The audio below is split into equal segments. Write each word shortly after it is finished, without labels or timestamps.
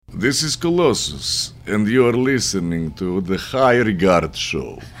This is Colossus, and you are listening to The High Regard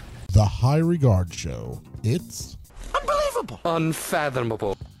Show. The High Regard Show. It's unbelievable.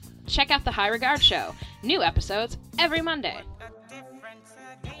 Unfathomable. Check out The High Regard Show. New episodes every Monday.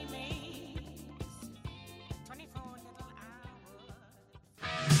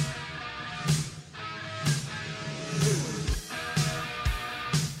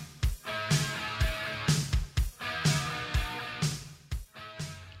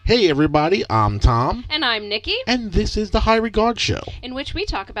 Hey everybody, I'm Tom. And I'm Nikki. And this is the High Regard Show. In which we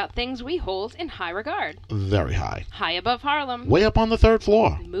talk about things we hold in high regard. Very high. High above Harlem. Way up on the third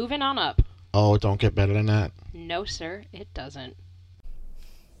floor. Moving on up. Oh, it don't get better than that. No, sir, it doesn't.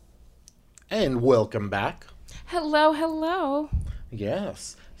 And welcome back. Hello, hello.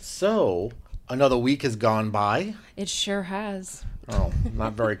 Yes. So, another week has gone by. It sure has. Oh,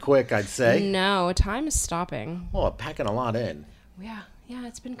 not very quick, I'd say. No, time is stopping. Oh, packing a lot in. Yeah,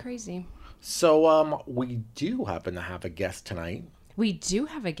 it's been crazy. So, we do happen to have a guest tonight. We do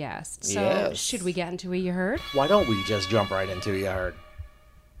have a guest. So, yes. Should we get into You Heard? Why don't we just jump right into You Heard?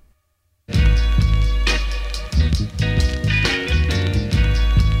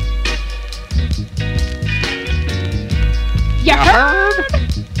 You heard?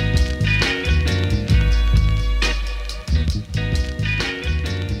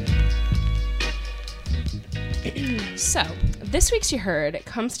 So, this week's You Heard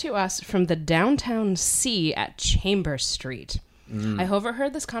comes to us from the downtown C at Chambers Street. I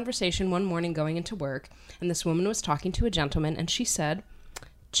overheard this conversation one morning going into work, and this woman was talking to a gentleman, and she said,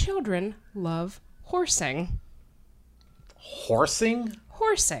 "Children love horsing." Horsing?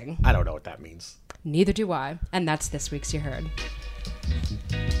 Horsing. I don't know what that means. Neither do I, and that's this week's You Heard.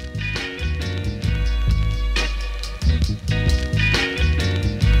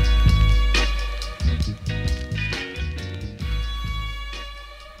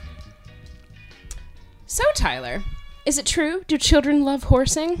 So, Tyler, is it true? Do children love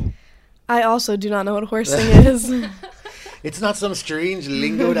horsing? I also do not know what horsing is. It's not some strange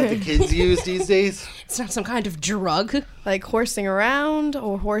lingo that the kids use these days? It's not some kind of drug? Like horsing around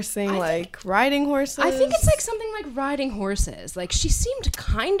or horsing, riding horses? I think it's like something like riding horses. Like, she seemed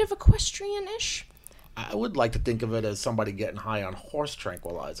kind of equestrian-ish. I would like to think of it as somebody getting high on horse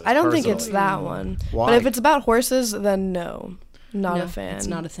tranquilizers. I don't think it's personally. that one. Why? But if it's about horses, then no. Not a fan. It's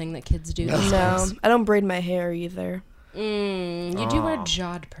not a thing that kids do. No, I don't braid my hair either. You do wear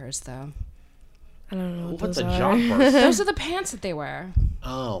jodhpurs, though. I don't know what What's those a are. jodhpur? Those are the pants that they wear.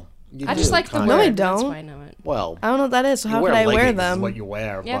 Oh. I just like the word. No, I That's don't. why I know it. Well, I don't know what that is, so you how could I wear leggings them? Is what you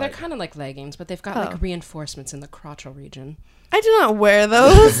wear. Yeah, but they're kind of like leggings, but they've got like reinforcements in the crotchal region. I do not wear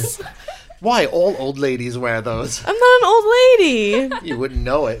those. Why? All old ladies wear those. I'm not an old lady. You wouldn't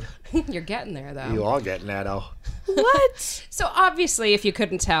know it. You're getting there, though. You are getting that, though. What? So obviously, if you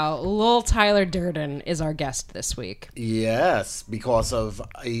couldn't tell, Lil Tyler Durden is our guest this week. Yes, because of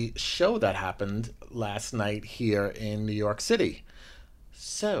a show that happened last night here in New York City.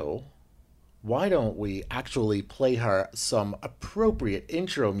 So, why don't we actually play her some appropriate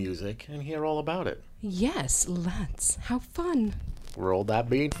intro music and hear all about it? Yes, let's. How fun. Roll that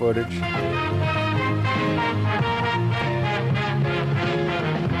bean footage.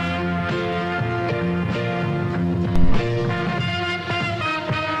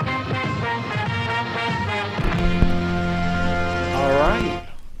 All right.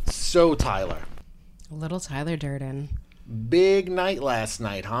 So, Tyler. Little Tyler Durden. Big night last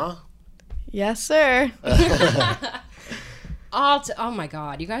night, huh? Yes, sir. Oh my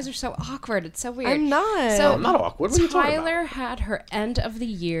God, you guys are so awkward. It's so weird. I'm not. So I'm not awkward. What are you talking about? Tyler had her end of the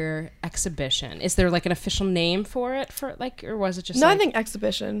year exhibition. Is there like an official name for it? Or was it just No, like, I think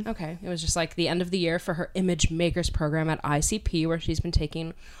exhibition. Okay, it was just like the end of the year for her Imagemakers program at ICP, where she's been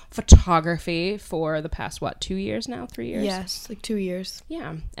taking photography for the past 2 years now, 3 years. Yes, like 2 years.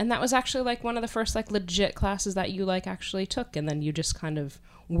 Yeah, and that was actually like one of the first like legit classes that you like actually took, and then you just kind of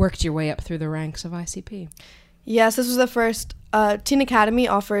worked your way up through the ranks of ICP. Yes, this was the first. Teen Academy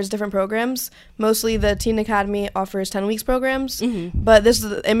offers different programs. Mostly the Teen Academy offers 10 weeks programs, but this is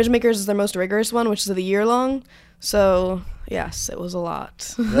the Imagemakers is their most rigorous one, which is a year long. So, yes, it was a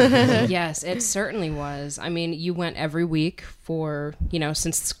lot. Yes, it certainly was. I mean, you went every week for,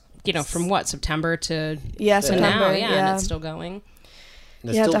 since, from what, September to September, now, and yeah. it's still going.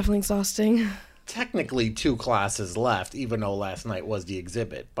 There's Yeah, still definitely exhausting. technically 2 classes left, even though last night was the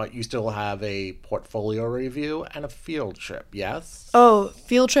exhibit, but you still have a portfolio review and a field trip, yes? Oh,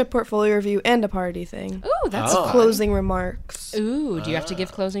 field trip, portfolio review, and a party thing. Ooh, that's Oh. fun. Closing remarks. Ooh, do you have to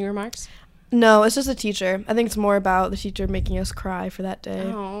give closing remarks? No, it's just a teacher. I think it's more about the teacher making us cry for that day.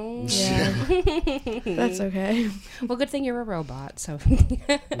 Oh. Yeah. That's okay. Well, good thing you're a robot, so.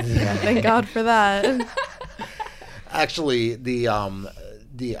 Yeah, thank God for that. Actually, the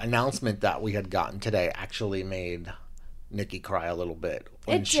announcement that we had gotten today actually made Nikki cry a little bit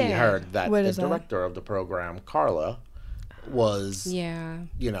when It she did. heard that What the is that? director of the program, Carla, was, Yeah.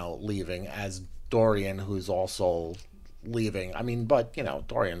 leaving, as Dorian, who's also leaving. I mean, but,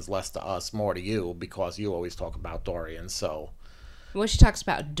 Dorian's less to us, more to you, because you always talk about Dorian, so. Well, she talks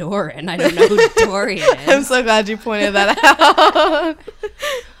about Doran. I don't know who Dorian I'm is. so glad you pointed that out.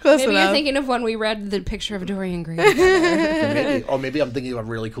 Close Maybe enough. you're thinking of when we read the picture of Dorian Gray together. Maybe I'm thinking of a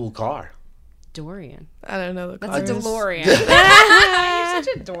really cool car. Dorian. I don't know. That's a cars. DeLorean. You're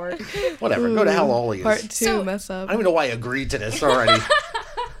such a dork. Whatever, go to hell, all you. Part 2, So- mess I up. don't even know why I agreed to this already.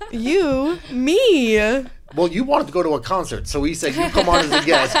 Me. Well, you wanted to go to a concert, so he said, you come on as a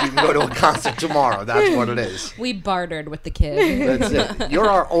guest, you can go to a concert tomorrow. That's what it is. We bartered with the kid. That's it. You're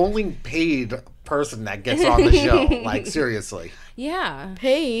our only paid person that gets on the show. Like, seriously. Yeah.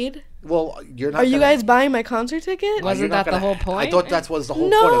 Paid. Well, you're not. Are you gonna- guys buying my concert ticket? you're Wasn't not that the gonna- whole point? I thought that was the whole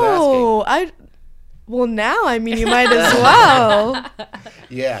point of asking. No, well, now I mean you might as well.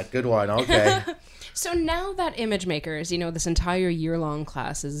 Yeah, good one. Okay. So now that Imagemakers, this entire year-long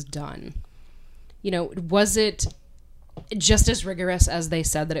class is done, was it just as rigorous as they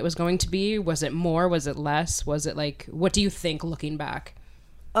said that it was going to be? Was it more? Was it less? Was it like, what do you think looking back?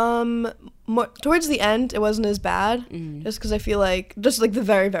 More, towards the end, it wasn't as bad, just because I feel like just like the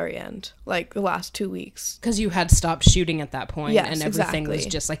very, very end, like the last 2 weeks. Because you had stopped shooting at that point, Yes, and everything was exactly.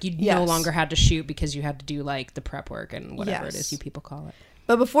 just like you no Yes. longer had to shoot because you had to do like the prep work and whatever it Yes. is you people call it.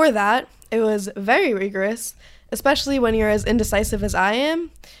 But before that, it was very rigorous, especially when you're as indecisive as I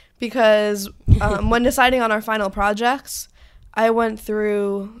am, because when deciding on our final projects, I went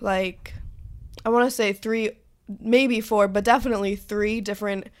through like, I want to say 3, maybe 4, but definitely 3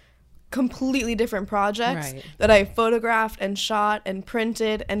 different, completely different projects Right. that I photographed and shot and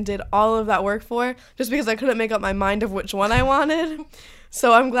printed and did all of that work for, just because I couldn't make up my mind of which one I wanted.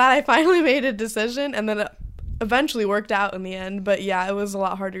 So I'm glad I finally made a decision, and then it eventually worked out in the end. But yeah, it was a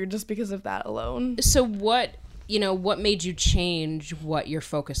lot harder just because of that alone. So what made you change what your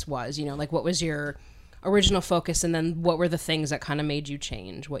focus was? Like what was your original focus, and then what were the things that kind of made you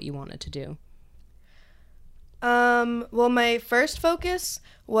change what you wanted to do? Well, my first focus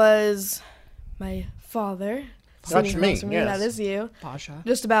was my father. That's Sitting me, across from yes. That is you. Pasha.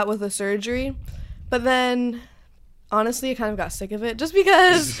 Just about with the surgery. But then, honestly, I kind of got sick of it just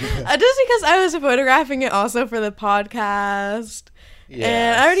because I was photographing it also for the podcast.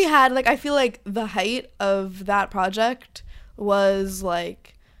 And I already had, I feel like the height of that project was,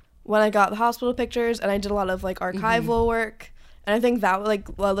 when I got the hospital pictures, and I did a lot of, archival work. And I think that,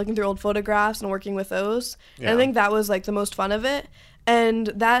 looking through old photographs and working with those. And I think that was, the most fun of it. And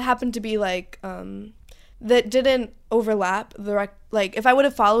that happened to be, that didn't overlap if I would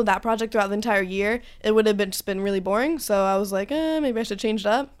have followed that project throughout the entire year, it would have just been really boring. So I was like, maybe I should change it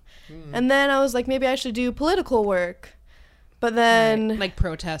up. And then I was like, maybe I should do political work. But then Right. Like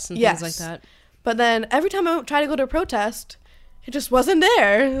protests and Yes. things like that. But then every time I try to go to a protest, it just wasn't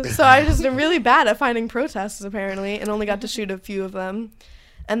there. So I just am really bad at finding protests apparently, and only got to shoot a few of them.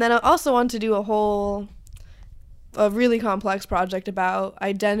 And then I also wanted to do a really complex project about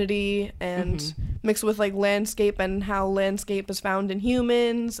identity and mixed with landscape and how landscape is found in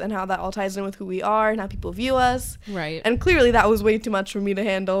humans and how that all ties in with who we are and how people view us. Right. And clearly that was way too much for me to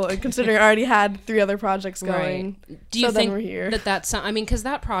handle, considering I already had 3 other projects going. Do you So then think we're here. that's because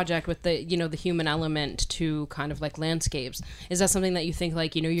that project with the the human element to kind of landscapes, is that something that you think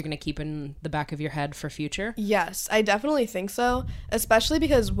you're going to keep in the back of your head for future? Yes, I definitely think so, especially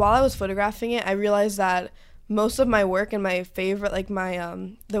because while I was photographing it, I realized that most of my work and my favorite,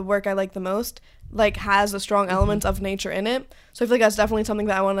 the work I like the most, has a strong element of nature in it. So I feel like that's definitely something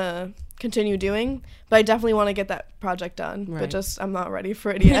that I want to continue doing, but I definitely want to get that project done, Right. but just I'm not ready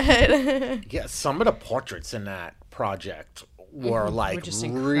for it yet. Yeah, some of the portraits in that project were Were just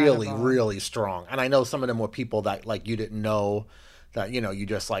really, incredible. really strong. And I know some of them were people that you didn't know, that you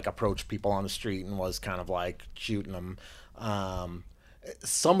just approached people on the street and was kind of shooting them.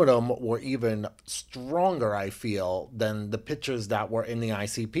 Some of them were even stronger, I feel, than the pictures that were in the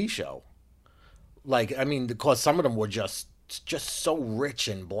ICP show. Because some of them were just so rich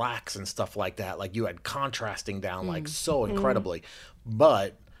in blacks and stuff like that. You had contrasting down so incredibly.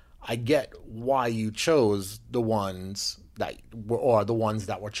 But I get why you chose the ones that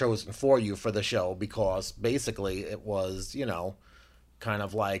were chosen for you for the show, because basically it was, kind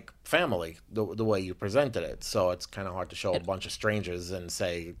of like family, the way you presented it. So it's kind of hard to show a bunch of strangers and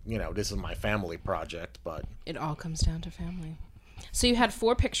say, this is my family project, but It all comes down to family. So you had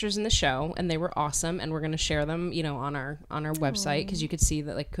 4 pictures in the show, and they were awesome, and we're going to share them, on our website, because you could see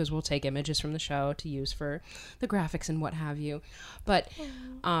that, because we'll take images from the show to use for the graphics and what have you. But,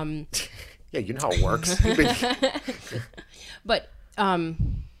 yeah, you know how it works. but,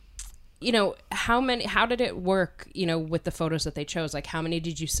 how did it work, with the photos that they chose? Like, how many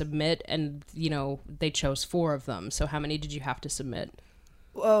did you submit? And, they chose 4 of them. So how many did you have to submit?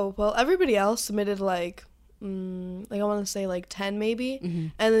 Oh, well, everybody else submitted I want to say 10 maybe,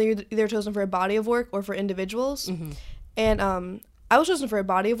 and then you're either chosen for a body of work or for individuals. And I was chosen for a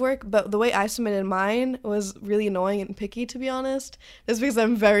body of work, but the way I submitted mine was really annoying and picky, to be honest. Just because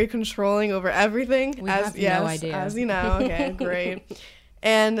I'm very controlling over everything. We have no idea. As you know. Okay, great.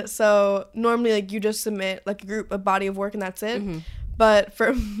 And so normally you just submit a body of work and that's it. But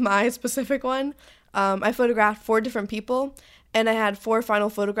for my specific one, I photographed 4 different people, and I had 4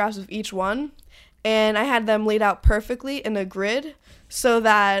 final photographs of each one. And I had them laid out perfectly in a grid so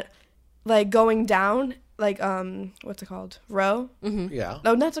that, going down, what's it called? Row? Yeah.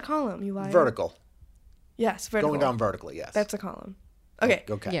 No, that's a column, you liar. Vertical. Yes, vertical. Going down vertically, yes. That's a column. Okay.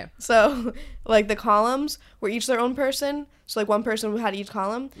 Okay. Yeah. So, the columns were each their own person. So, one person had each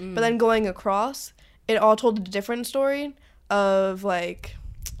column. But then going across, it all told a different story of,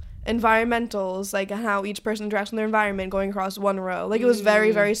 environmentals, how each person interacts with their environment going across one row. It was very,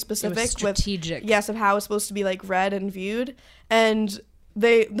 very specific. It was strategic. Of how it's supposed to be read and viewed. And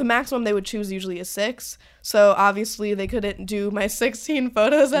the maximum they would choose usually is 6. So obviously they couldn't do my 16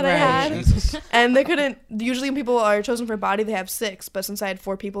 photos that I had. And they couldn't, usually when people are chosen for body they have 6, but since I had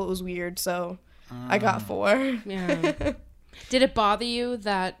 4 people it was weird, so I got 4. Yeah. Did it bother you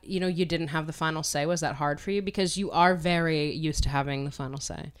that, you didn't have the final say? Was that hard for you? Because you are very used to having the final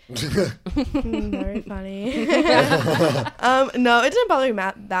say. Very funny. No, it didn't bother me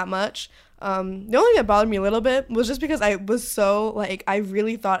that much. The only thing that bothered me a little bit was just because I was so, I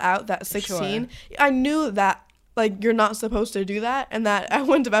really thought out that 16. Sure. I knew that, you're not supposed to do that, and that I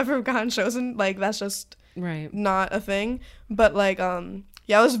wouldn't have ever gotten chosen. That's just not a thing. But,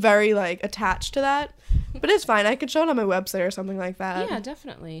 yeah, I was very, attached to that. But it's fine. I could show it on my website or something like that. Yeah,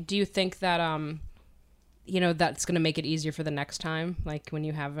 definitely. Do you think that, that's going to make it easier for the next time, when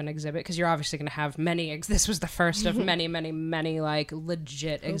you have an exhibit? Because you're obviously going to have many. This was the first of many, many, many, legit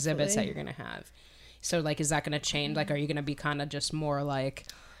Hopefully. Exhibits that you're going to have. So, is that going to change? Are you going to be kind of just more,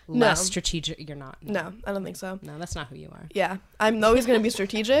 less strategic? You're not. No, I don't think so. No, that's not who you are. Yeah, I'm always going to be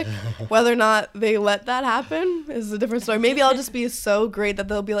strategic. Whether or not they let that happen is a different story. Maybe I'll just be so great that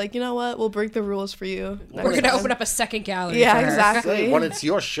they'll be like, you know what, we'll break the rules for you. We're going to open up a second gallery. Yeah, for her. exactly. When it's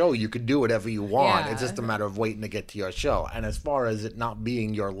your show, you could do whatever you want. Yeah. It's just a matter of waiting to get to your show. And as far as it not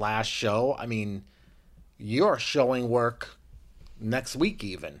being your last show, I mean, you're showing work next week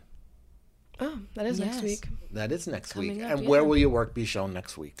even. Oh, that is next week. That is next Coming week. up, And yeah. where will your work be shown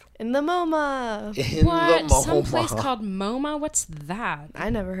next week? In the MoMA. In What? the MoMA. Some place called MoMA? What's that?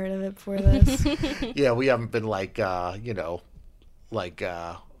 I never heard of it before this. Yeah, we haven't been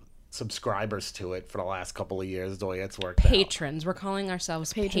subscribers to it for the last couple of years, the way it's worked out. Patrons. We're calling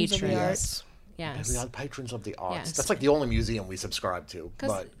ourselves patrons. Patrons of the arts. Yes. We are patrons of the arts. Yes. That's the only museum we subscribe to.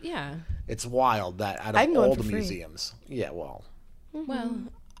 But yeah. it's wild that out I of can go in all for the free. museums. Yeah, well. Well,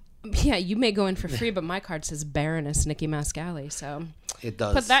 yeah, you may go in for free, but my card says Baroness Nikki Mascali, so It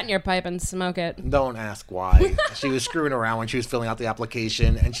does. put that in your pipe and smoke it. Don't ask why. She was screwing around when she was filling out the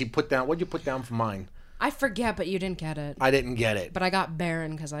application, and she put down, what'd you put down for mine? I forget, but you didn't get it. I didn't get it. But I got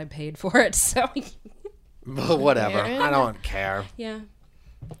Baron because I paid for it, so But whatever. Baron? I don't care. yeah.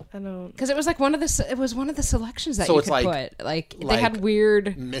 I don't. Because it was one of the selections that So you it's could like- put. They had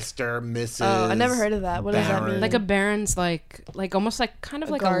weird, Mr., Mrs. Oh, I never heard of that. What does that Baron. mean? like a Baron's almost kind of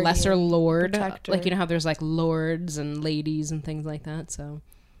A like guardian, a lesser lord. protector. Like, how there's lords and ladies and things like that, so.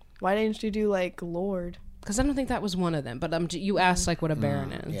 Why didn't you do Lord? Because I don't think that was one of them, but you asked what a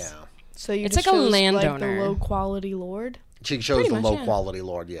Baron is. Yeah. So you It's just like a chose, landowner. the low quality Lord. She chose Pretty the much, low yeah. quality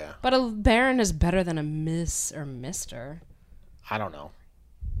lord, yeah. But a Baron is better than a Miss or Mister. I don't know.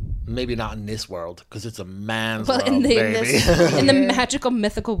 Maybe not in this world, because it's a man's Well, world, in baby. in the magical,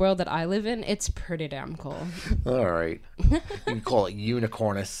 mythical world that I live in, it's pretty damn cool. All right. You can call it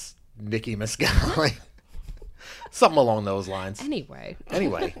Unicornus Nikki Mascali. Something along those lines. Anyway,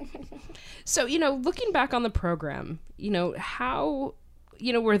 So, looking back on the program, how,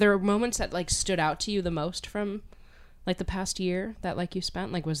 were there moments that stood out to you the most from the past year that you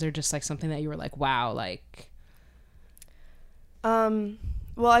spent? Was there just something that you were wow,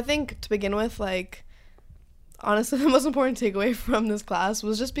 Well, I think to begin with, honestly the most important takeaway from this class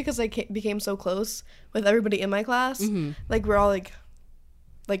was just because I became so close with everybody in my class. Like we're all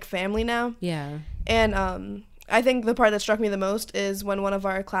like family now. Yeah. And I think the part that struck me the most is when one of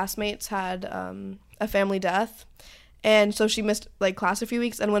our classmates had a family death. And so she missed like class a few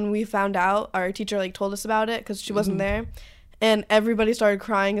weeks, and when we found out, our teacher like told us about it because she wasn't there, and everybody started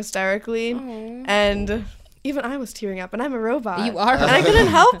crying hysterically. Aww. And even I was tearing up, and I'm a robot. You are. And I couldn't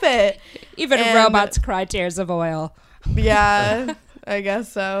help it. Even robots cry tears of oil. Yeah, I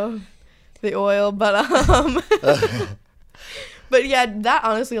guess so. The oil, but but yeah, that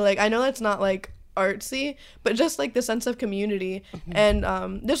honestly, like, I know that's not like artsy, but just like the sense of community and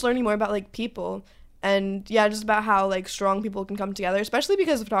just learning more about like people. And yeah, just about how like strong people can come together, especially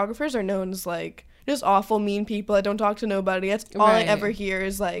because photographers are known as like just awful, mean people that don't talk to nobody. That's all I ever hear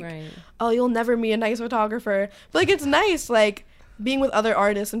is like, oh, you'll never meet a nice photographer. But like, it's nice like being with other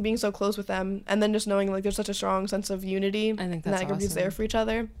artists and being so close with them, and then just knowing like there's such a strong sense of unity. I think that's and that everybody's there for each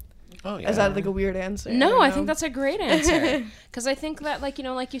other. Oh yeah. Is that like a weird answer? No, I think that's a great answer. Because I think that, like, you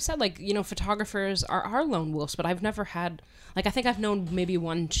know, like you said, like, you know, photographers are lone wolves, but I've never had, like, I think I've known maybe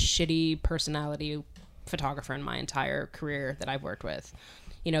one shitty personality photographer in my entire career that I've worked with.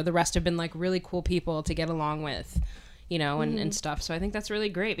 You know, the rest have been like really cool people to get along with, you know, and stuff. So I think that's really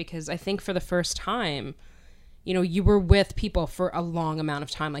great because I think for the first time, you know, you were with people for a long amount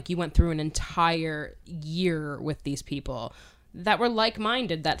of time. Like you went through an entire year with these people that were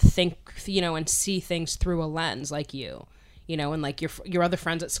like-minded, that think, you know, and see things through a lens like you know, and like your other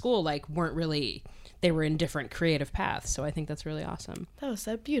friends at school, like weren't really, they were in different creative paths. So I think that's really awesome. That was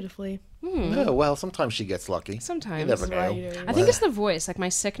said beautifully. Oh, well, sometimes she gets lucky. Sometimes. You never know. I think it's the voice. Like my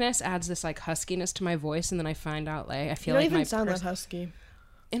sickness adds this like huskiness to my voice, and then I find out like I feel you like don't even sound that husky.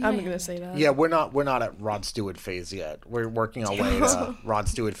 I'm gonna say that. Yeah, we're not at Rod Stewart phase yet. We're working our way to Rod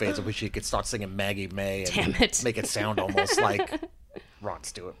Stewart phase. I wish he could start singing Maggie May and make it sound almost like Rod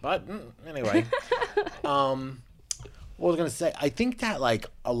Stewart. But anyway, what I was gonna say, I think that like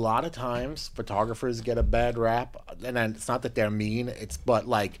a lot of times photographers get a bad rap, and then it's not that they're mean. But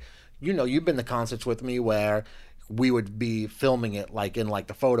like, you know, you've been to concerts with me where we would be filming it like in like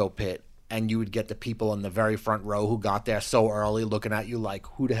the photo pit, and you would get the people in the very front row who got there so early looking at you like,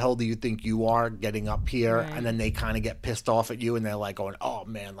 who the hell do you think you are getting up here? Right. And then they kind of get pissed off at you, and they're like going, oh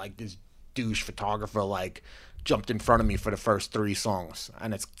man, like this douche photographer like jumped in front of me for the first 3 songs.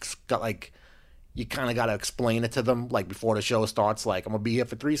 And it's got like, you kind of got to explain it to them like before the show starts, like, I'm gonna be here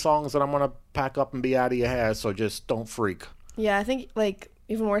for 3 songs and I'm gonna pack up and be out of your hair, so just don't freak. Yeah, I think like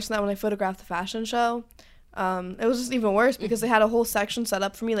even worse than that, when I photographed the fashion show, it was just even worse because they had a whole section set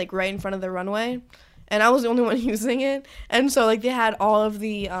up for me like right in front of the runway, and I was the only one using it. And so like they had all of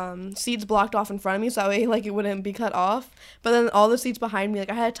the seats blocked off in front of me so that way like it wouldn't be cut off, but then all the seats behind me, like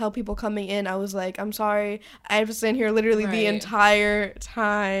I had to tell people coming in, I was like, I'm sorry, I have to stand here literally the entire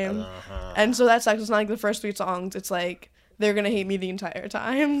time. And so that sucks. It's not like the first 3 songs, it's like they're gonna hate me the entire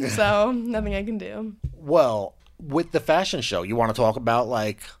time. So nothing I can do. Well, with the fashion show, you want to talk about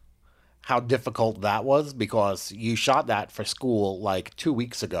like how difficult that was, because you shot that for school like 2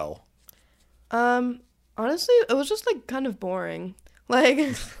 weeks ago. Honestly, it was just like kind of boring. Like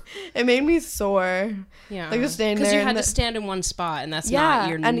it made me sore. Yeah, like just standing there because you had to stand in one spot, and that's not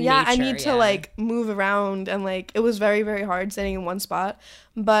your nature. Yeah, I need to like move around, and like it was very, very hard standing in one spot.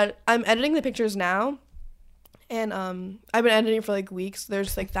 But I'm editing the pictures now, and I've been editing for like weeks.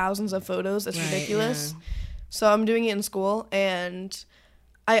 There's like thousands of photos. It's ridiculous. Yeah. So I'm doing it in school, and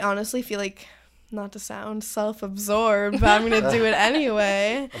I honestly feel like, not to sound self-absorbed, but I'm going to do it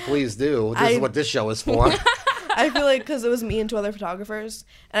anyway. Please do. This is what this show is for. I feel like because it was me and 2 other photographers,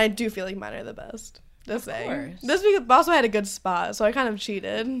 and I do feel like mine are the best. Just saying. This because also had a good spot, so I kind of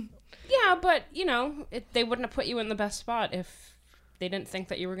cheated. Yeah, but, you know, they wouldn't have put you in the best spot if they didn't think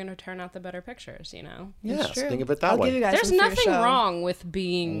that you were going to turn out the better pictures, you know? Yes, think of it that way. There's nothing wrong with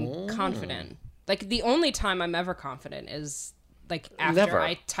being confident. Like, the only time I'm ever confident is like after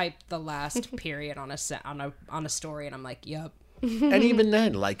I type the last period on a story, and I'm like, yep. And even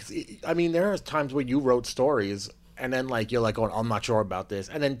then, like, I mean, there are times where you wrote stories, and then like you're like, oh, I'm not sure about this,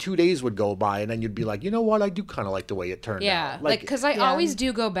 and then 2 days would go by, and then you'd be like, you know what, I do kind of like the way it turned out. Yeah, like because I always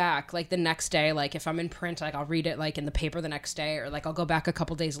do go back like the next day. Like if I'm in print, like I'll read it like in the paper the next day, or like I'll go back a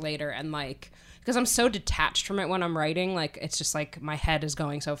couple days later, and like, because I'm so detached from it when I'm writing, like it's just like my head is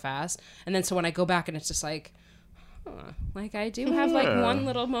going so fast, and then so when I go back and it's just like, like I do have like one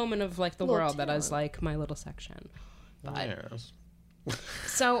little moment of like the world that is like my little section. But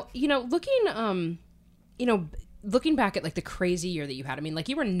so, you know, looking back at like the crazy year that you had, I mean, like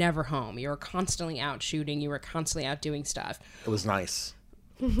you were never home. You were constantly out shooting. You were constantly out doing stuff. It was nice.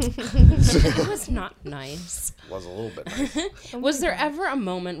 That was not nice. Was a little bit nice. Was there ever a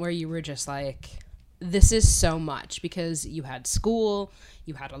moment where you were just like, this is so much, because you had school,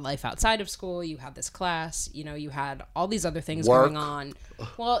 you had a life outside of school, you had this class, you know, you had all these other things Work. going on.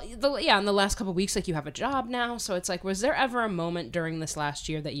 Well, in the last couple of weeks, like, you have a job now, so it's like, was there ever a moment during this last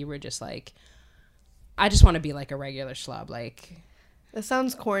year that you were just like, I just want to be like a regular schlub, like... It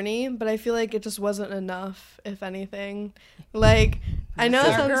sounds corny, but I feel like it just wasn't enough, if anything. Like, I know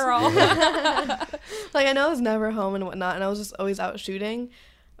it sounds... girl. Like, I know I was never home and whatnot, and I was just always out shooting.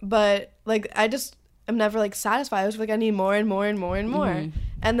 But, like, I just am never, like, satisfied. I was like, I need more and more and more and more. Mm-hmm.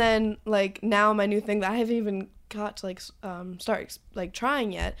 And then, like, now my new thing that I haven't even got to, like, start, like,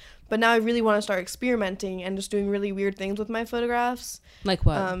 trying yet. But now I really want to start experimenting and just doing really weird things with my photographs. Like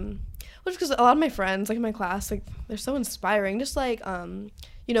what? Well, just because a lot of my friends, like in my class, like they're so inspiring. Just like,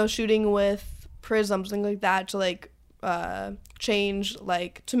 you know, shooting with prism, something like that, to like change,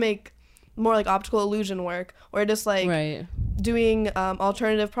 like to make more like optical illusion work, or just like Right. doing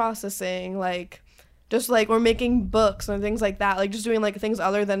alternative processing, like just like or making books and things like that, like just doing like things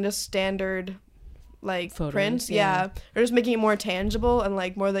other than just standard like Photos, prints, yeah. or just making it more tangible and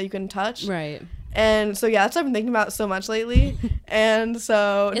like more that you can touch. Right. And so yeah, that's what I've been thinking about so much lately. And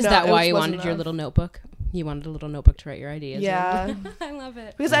so Is no, that it why you wasn't wanted your enough. little notebook? You wanted a little notebook to write your ideas Yeah. in? I love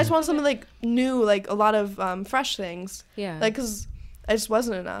it. Because I just want something like new, like a lot of fresh things. Yeah. Like, because I just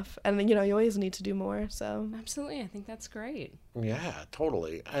wasn't enough. And, you know, you always need to do more, so. Absolutely. I think that's great. Yeah,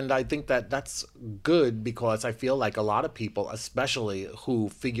 totally. And I think that that's good, because I feel like a lot of people, especially who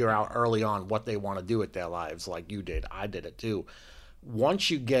figure out early on what they want to do with their lives, like you did, I did it too. Once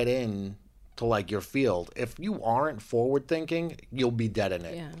you get in to like your field, if you aren't forward thinking, you'll be dead in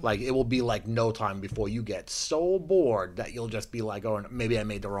it. Yeah. Like it will be like no time before you get so bored that you'll just be like, oh, maybe I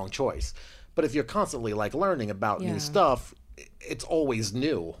made the wrong choice. But if you're constantly like learning about Yeah. new stuff, it's always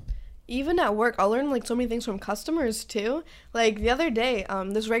new. Even at work, I'll learn like so many things from customers too. Like the other day,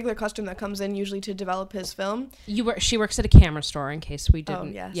 this regular customer that comes in usually to develop his film. She works at a camera store, in case we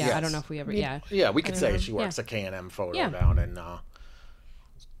didn't. yes. Yeah, I Yes. don't know if we ever. We- Yeah. Yeah, we could say she Yeah. works at K&M Photo Yeah. down in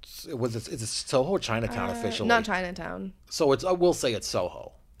is it Soho or Chinatown officially? Not Chinatown. So it's we'll say it's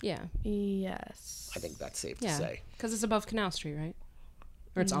Soho. Yeah. Yes. I think that's safe to Yeah. say. Because it's above Canal Street, right?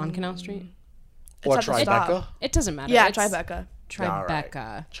 Or it's on Canal Street. Or at the stop. Tribeca. It doesn't matter. Yeah, It's Tribeca. All right.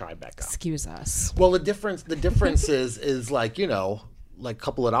 Tribeca. Tribeca. Excuse us. Well, the difference is like, you know, like a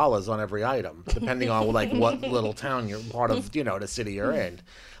couple of dollars on every item, depending on like what little town you're part of, you know, the city you're in.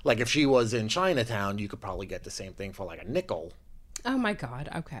 Like if she was in Chinatown, you could probably get the same thing for like a nickel. Oh my God.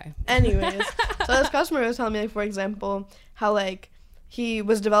 Okay. Anyways, so this customer was telling me, like, for example, how like he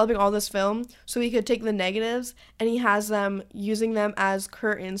was developing all this film so he could take the negatives and he has them using them as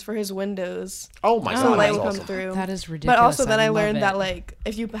curtains for his windows. Oh my So god, the light that's will come awesome. through. That is ridiculous. But also then I love learned it. that like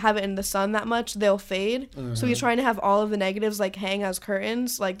if you have it in the sun that much, they'll fade. So he's trying to have all of the negatives like hang as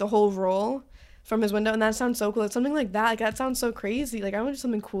curtains, like the whole roll from his window, and that sounds so cool. Like something like that. Like that sounds so crazy. Like I want to do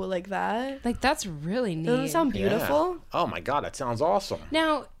something cool like that. Like, that's really neat. Doesn't it sound Yeah. beautiful? Oh my god, that sounds awesome.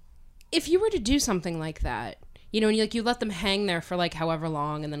 Now, if you were to do something like that, you know, and you let them hang there for like however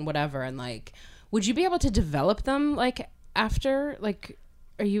long and then whatever, and like, would you be able to develop them like after? Like,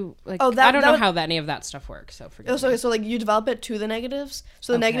 are you like? Oh, that- I don't that know would- how any of that stuff works. So forget. So like you develop it to the negatives.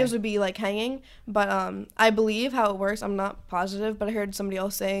 So the Okay. negatives would be like hanging. But I believe how it works. I'm not positive, but I heard somebody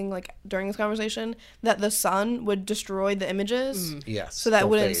else saying like during this conversation that the sun would destroy the images. Yes. So that they'll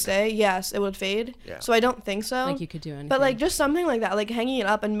wouldn't fade. stay. Yes, it would fade. Yeah. So I don't think so. Like you could do anything. But like just something like that, like hanging it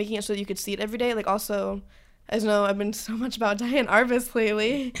up and making it so that you could see it every day. Like also, as you know, I've been so much about Diane Arbus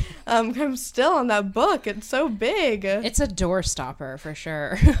lately. I'm still on that book. It's so big. It's a door stopper for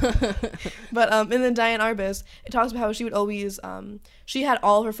sure. But in the Diane Arbus, it talks about how she would always, she had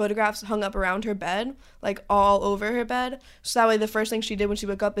all of her photographs hung up around her bed, like all over her bed. So that way the first thing she did when she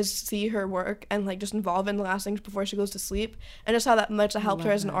woke up is see her work and like just involve in the last things before she goes to sleep. And just how that much that helped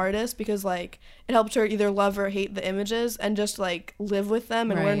her as an artist, because like it helped her either love or hate the images and just like live with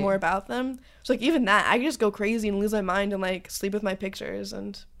them and learn Right. more about them. So like even that, I could just go crazy and lose my mind and like sleep with my pictures.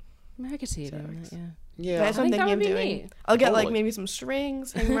 And I could see you doing that. Yeah. Yeah. that's what I'm think that thinking of would be doing. neat. I'll get like Totally. maybe some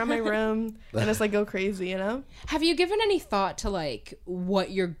strings, hang around my room, and just like go crazy, you know? Have you given any thought to like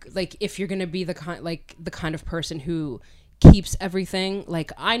what you're like if you're gonna be the kind of person who keeps everything?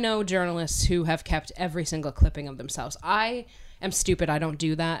 Like I know journalists who have kept every single clipping of themselves. I am stupid. I don't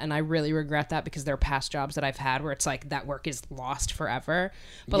do that, and I really regret that because there are past jobs that I've had where it's like that work is lost forever.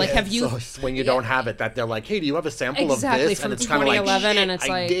 But like, Yeah, have you? So it's when you don't have it, that they're like, hey, do you have a sample Exactly, of this? from And it's kind of like, 2011, shit, and it's I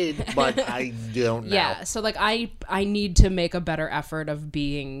like- did, but I don't know. Yeah, so like I need to make a better effort of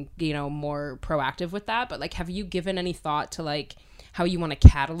being, you know, more proactive with that. But like, have you given any thought to like how you want to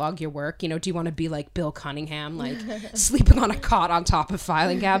catalog your work. You know, do you want to be like Bill Cunningham, like sleeping on a cot on top of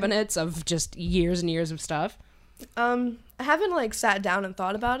filing cabinets of just years and years of stuff? I haven't like sat down and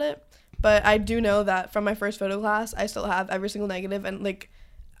thought about it, but I do know that from my first photo class, I still have every single negative, and like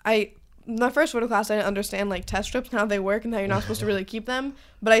my first photo class, I didn't understand like test strips and how they work and how you're not supposed to really keep them,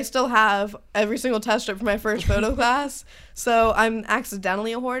 but I still have every single test strip from my first photo class, so I'm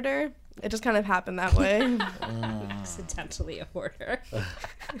accidentally a hoarder. It just kind of happened that way. Accidentally a hoarder.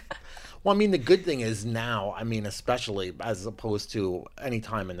 Well, I mean, the good thing is now, I mean, especially as opposed to any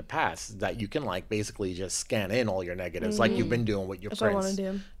time in the past, that you can like basically just scan in all your negatives like you've been doing with your That's prints. what I want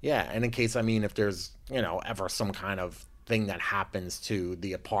to do. Yeah, and in case, I mean, if there's, you know, ever some kind of thing that happens to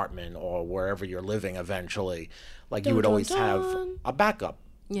the apartment or wherever you're living eventually, like you would always have a backup,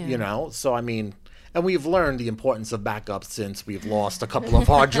 you know? So, I mean, and we've learned the importance of backups since we've lost a couple of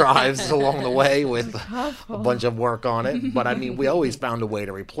hard drives along the way with a bunch of work on it. But, I mean, we always found a way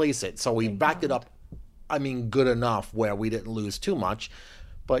to replace it. So we backed it up, I mean, good enough where we didn't lose too much.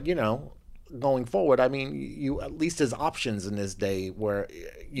 But, you know, going forward, I mean, you at least there's options in this day where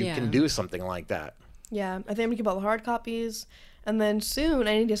you can do something like that. Yeah, I think I'm gonna keep all the hard copies, and then soon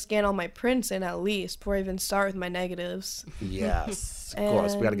I need to scan all my prints in at least before I even start with my negatives. Yes, of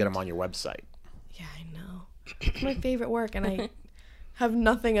course. We got to get them on your website. Yeah, I know. It's my favorite work, and I have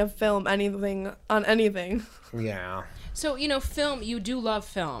nothing of film, anything on anything. Yeah. So, you know, film, you do love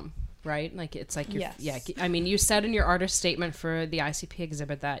film, right? Like, it's like your, Yes. yeah, I mean, you said in your artist statement for the ICP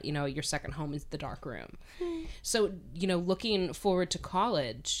exhibit that, you know, your second home is the dark room. So, you know, looking forward to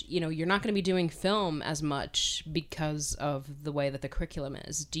college, you know, you're not going to be doing film as much because of the way that the curriculum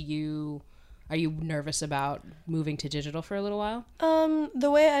is. Are you nervous about moving to digital for a little while?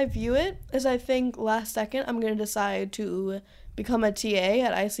 The way I view it is I think last second I'm going to decide to become a TA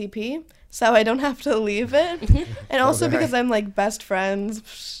at ICP so I don't have to leave it. And also because I'm like best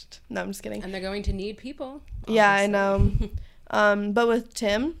friends. No, I'm just kidding. And they're going to need people. Obviously. Yeah, I know. But with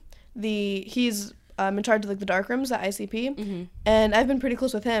Tim, he's in charge of like the dark rooms at ICP, and I've been pretty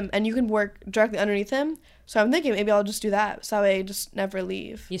close with him, and you can work directly underneath him. So I'm thinking maybe I'll just do that, so I just never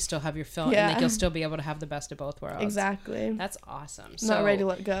leave. You still have your film, Yeah. and like you'll still be able to have the best of both worlds. Exactly. That's awesome. Not ready to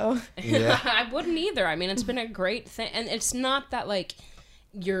let go. Yeah. I wouldn't either. I mean, it's been a great thing, and it's not that like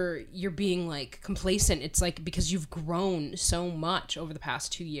you're being like complacent. It's like because you've grown so much over the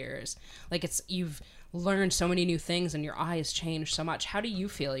past 2 years. Like you've learned so many new things, and your eye has changed so much. How do you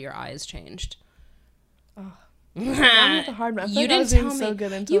feel your eye has changed? I'm with the hard one. I feel You like I didn't was doing tell so me.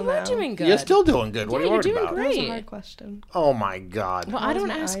 good until You were now. doing good. You're still doing good. What are you you're worried doing about? That was a great. hard question. Oh my God. Well, How I does don't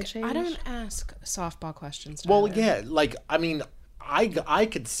my eye ask. I don't change? ask softball questions. Well, Tyler. yeah, like, I mean, I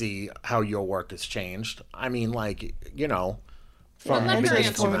could see how your work has changed. I mean, like, you know, from Let her beginning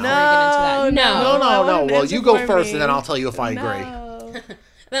answer to before we now. get into that. No. No. I want an Well, answer you go for first, me. and then I'll tell you if I agree. No.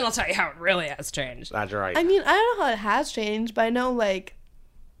 Then I'll tell you how it really has changed. That's right. I mean, I don't know how it has changed, but I know like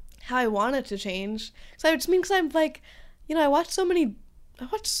how I want it to change. Because I'm like, you know, I watch so many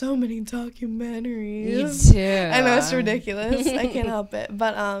documentaries. You do. I know it's ridiculous. I can't help it.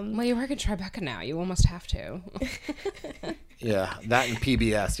 But Well, you work at Tribeca now. You almost have to. Yeah, that and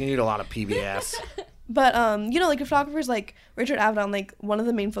PBS. You need a lot of PBS. But you know, like photographers like Richard Avedon, like one of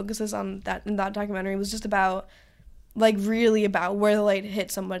the main focuses on that in that documentary was just about like really about where the light hit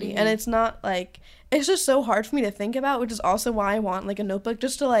somebody. And it's not like it's just so hard for me to think about, which is also why I want like a notebook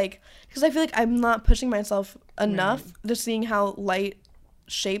just to like, because I feel like I'm not pushing myself enough just seeing how light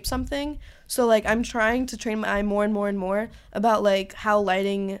shapes something. So like I'm trying to train my eye more and more and more about like how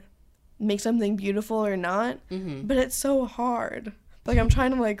lighting makes something beautiful or not. But it's so hard. Like I'm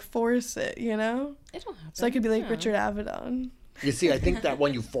trying to like force it, you know? It'll happen. So I could be like Yeah. Richard Avedon. You see, I think that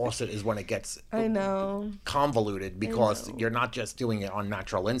when you force it is when it gets I know. convoluted because know. you're not just doing it on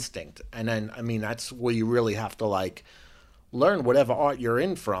natural instinct. And then, I mean, that's where you really have to like learn whatever art you're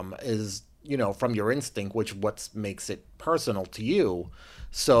in from is, you know, from your instinct, which what makes it personal to you.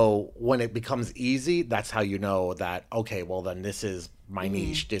 So when it becomes easy, that's how you know that, okay, well then this is my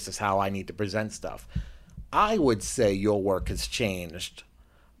niche. This is how I need to present stuff. I would say your work has changed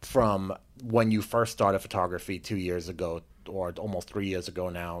from when you first started photography 2 years ago or almost 3 years ago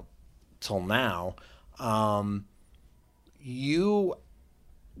now till now. You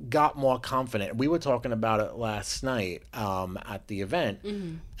got more confident. We were talking about it last night at the event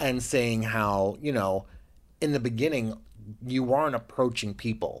and saying how, you know, in the beginning, you weren't approaching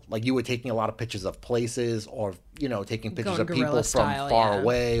people. Like you were taking a lot of pictures of places or, you know, taking pictures Going of people guerrilla from style, far yeah.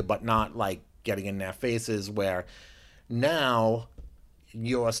 away, but not like getting in their faces, where now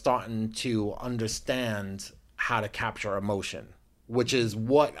you're starting to understand how to capture emotion, which is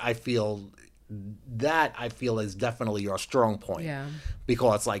what I feel that I feel is definitely your strong point. Yeah.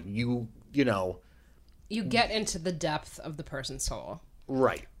 Because like you know, You get into the depth of the person's soul.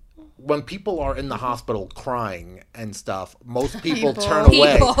 right. When people are in the hospital crying and stuff, most people People. turn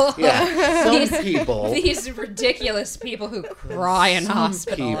away. People. Yeah, some people. These ridiculous people who cry in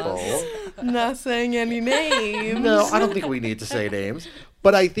hospitals. People. Not saying any names. No, I don't think we need to say names.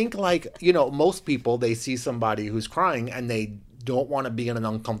 But I think, like, you know, most people, they see somebody who's crying and they don't want to be in an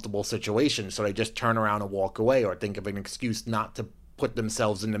uncomfortable situation. So they just turn around and walk away or think of an excuse not to put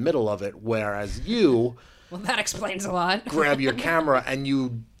themselves in the middle of it. Whereas you Well, that explains a lot. grab your camera and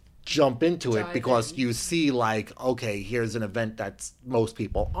you jump into it Dive because in. you see, like, okay, here's an event that most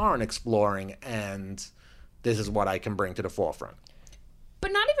people aren't exploring and this is what I can bring to the forefront.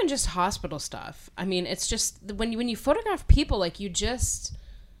 But not even just hospital stuff. I mean, it's just when you photograph people, like you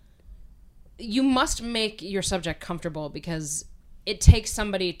must make your subject comfortable because it takes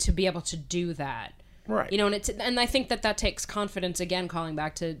somebody to be able to do that. Right. You know, and I think that takes confidence, again, calling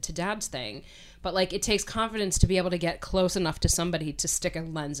back to Dad's thing. But, like, it takes confidence to be able to get close enough to somebody to stick a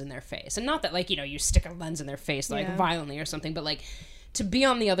lens in their face. And not that, like, you know, you stick a lens in their face, like, Yeah. violently or something. But, like, to be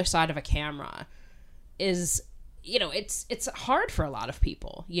on the other side of a camera is, you know, it's hard for a lot of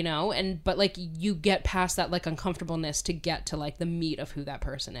people, you know? But, like, you get past that, like, uncomfortableness to get to, like, the meat of who that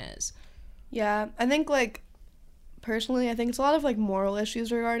person is. Yeah, I think, like, personally, I think it's a lot of, like, moral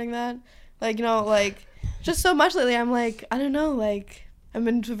issues regarding that. Like, you know, like, just so much lately, I'm like, I don't know, like, I've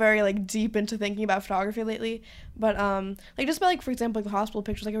been very, like, deep into thinking about photography lately. But, like, just by, like, for example, like, the hospital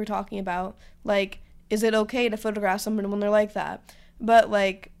pictures, like we were talking about, like, is it okay to photograph someone when they're like that? But,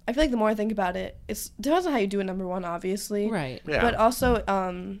 like, I feel like the more I think about it, it depends on how you do it, number one, obviously. Right. Yeah. But also,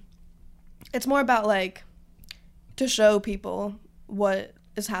 it's more about, like, to show people what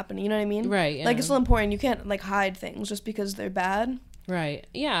is happening, you know what I mean? Right, Like, yeah. it's still important. You can't, like, hide things just because they're bad. Right.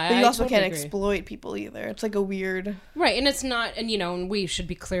 Yeah. But you I also totally can't agree. exploit people either. It's, like, a weird... Right, and it's not, and you know, and we should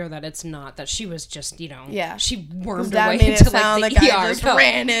be clear that it's not that she was just, you know, Yeah. she wormed her That way made into it sound like like the I ER. just No.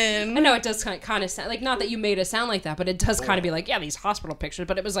 ran in. I know it does kind of sound like, not that you made it sound like that, but it does kind of be like, yeah, these hospital pictures,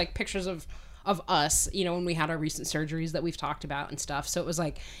 but it was like pictures of us, you know, when we had our recent surgeries that we've talked about and stuff. So it was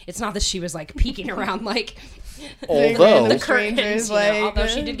like, it's not that she was like peeking around like Although, the Strangers, curtains, you know, like- although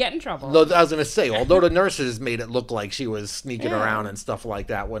she did get in trouble. I was going to say, although the nurses made it look like she was sneaking around and stuff like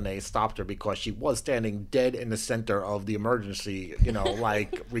that when they stopped her because she was standing dead in the center of the emergency, you know,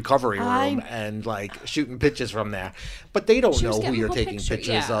 like recovery room and like shooting pictures from there. But they don't She was know who getting you're the whole taking picture,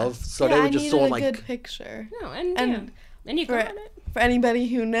 pictures yeah. of. So Yeah, they I were just needed sort a of like, good picture. No, and you for, got it. for anybody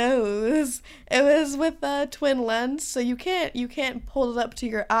who knows, it was with a twin lens, so you can't hold it up to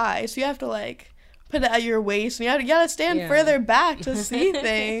your eye. So you have to like put it at your waist, and you gotta stand Yeah. further back to see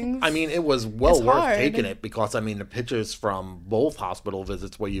things. I mean, it was well It's worth hard. taking it because, I mean, the pictures from both hospital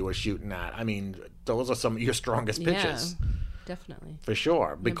visits where you were shooting at, I mean, those are some of your strongest pictures. Yeah, definitely. For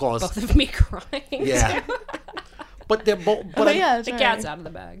sure. Because, Both of me crying. yeah. But they're both, but oh yeah, that's The right. cat's out of the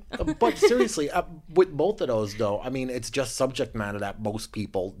bag. But seriously, with both of those, though, I mean, it's just subject matter that most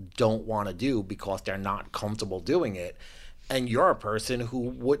people don't want to do because they're not comfortable doing it. And you're a person who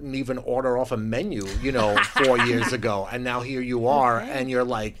wouldn't even order off a menu, you know, 4 years ago. And now here you are, and you're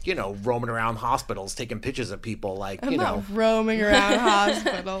like, you know, roaming around hospitals, taking pictures of people, like, I'm you know. not roaming around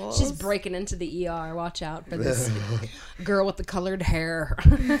hospitals. She's breaking into the ER. Watch out for this girl with the colored hair.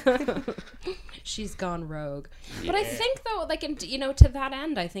 She's gone rogue. But I think, though, like, you know, to that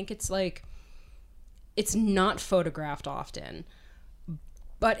end, I think it's like, it's not photographed often.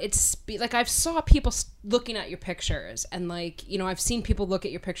 But it's like I've saw people looking at your pictures, and like, you know, I've seen people look at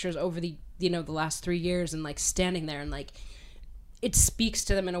your pictures over the, you know, the last 3 years and like standing there, and like it speaks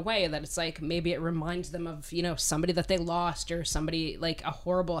to them in a way that it's like maybe it reminds them of, you know, somebody that they lost or somebody, like a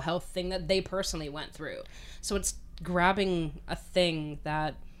horrible health thing that they personally went through. So it's grabbing a thing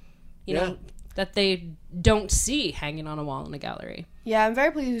that, you know, that they don't see hanging on a wall in a gallery. Yeah, I'm very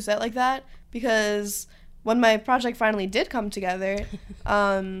pleased you said it like that because when my project finally did come together,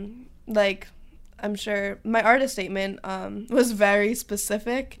 like, I'm sure my artist statement was very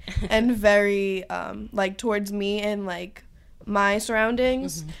specific and very, like, towards me and, like, my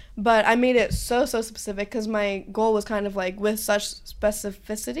surroundings. But I made it so specific because my goal was kind of, like, with such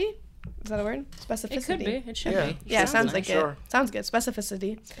specificity. Is that a word? Specificity. It could be. It should be. Yeah, sounds like Sure. it. Sounds good.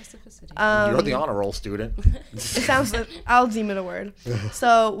 Specificity. Specificity. You're the honor roll student. It sounds like, I'll deem it a word.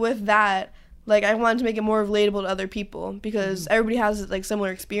 So with that, like, I wanted to make it more relatable to other people because everybody has like similar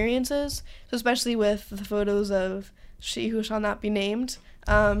experiences. So especially with the photos of she who shall not be named,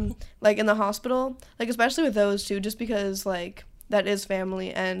 like in the hospital, like especially with those two, just because like that is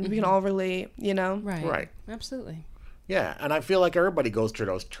family and we can all relate, you know. Right. Right. Absolutely. Yeah, and I feel like everybody goes through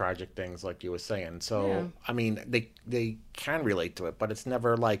those tragic things, like you were saying. So, Yeah. I mean, they can relate to it, but it's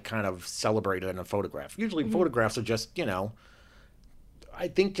never like kind of celebrated in a photograph. Usually, photographs are just I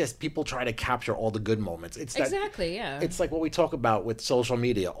think just people try to capture all the good moments. It's that, Exactly, yeah. It's like what we talk about with social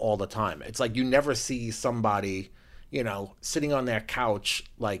media all the time. It's like you never see somebody, sitting on their couch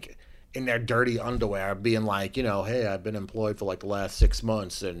like in their dirty underwear, being like, hey, I've been employed for like the last 6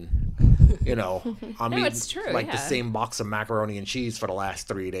 months, and I'm eating it's true, like the yeah. same box of macaroni and cheese for the last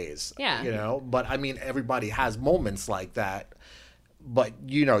 3 days. Yeah. But I mean, everybody has moments like that, but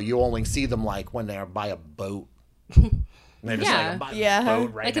you only see them like when they're by a boat. And they're just Yeah. like by Yeah. a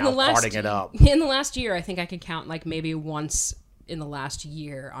boat right Like now, partying it up. in the last year, I think I could count like maybe once in the last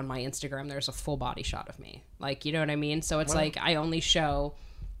year on my Instagram, there's a full body shot of me. Like, you know what I mean? So it's like I only show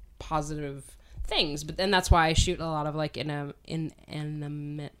positive things, but then that's why I shoot a lot of like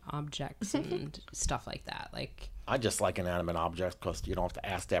inanimate objects and stuff like that. Like, I just like inanimate objects because you don't have to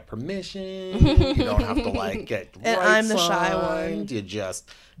ask their permission. You don't have to like get And right I'm the shy one. signed. You just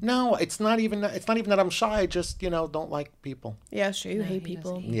it's not even that I'm shy. I just don't like people. Yeah, sure. You hate he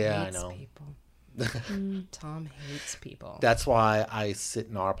people. doesn't- he Yeah, I hates know. people. Tom hates people. That's why I sit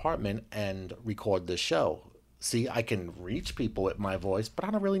in our apartment and record this show. See, I can reach people with my voice, but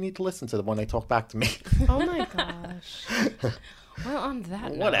I don't really need to listen to them when they talk back to me. Oh my gosh. Well, on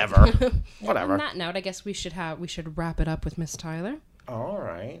that note, Whatever. on that note, I guess we should wrap it up with Miss Tyler. All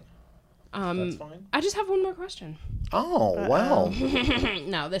right. That's fine. I just have one more question. Oh, well.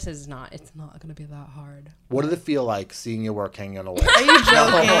 No, it's not going to be that hard. What did it feel like seeing your work hanging on the wall? Are you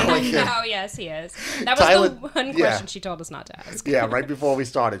joking? Oh, yes, he is. That was Tyler- the one yeah. question she told us not to ask. Yeah, right before we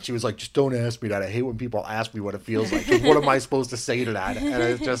started, she was like, just don't ask me that. I hate when people ask me what it feels like. 'Cause what am I supposed to say to that? And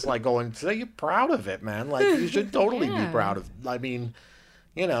it's just like going, say you're proud of it, man. Like, you should totally be Yeah. proud of it. I mean,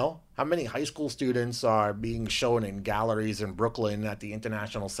 how many high school students are being shown in galleries in Brooklyn at the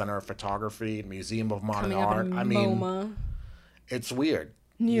International Center of Photography, Museum of Modern Coming up Art? in I mean, MoMA. it's weird.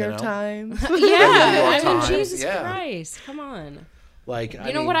 New you York know? Times. Yeah, New York I mean, Times, Jesus yeah. Christ. Come on. Like,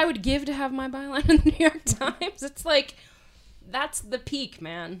 You know what I would give to have my byline in the New York Times? It's like, that's the peak,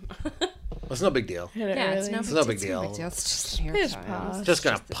 man. It's no big deal. Yeah, it's no big deal. It's just New York It's Times. pause. Just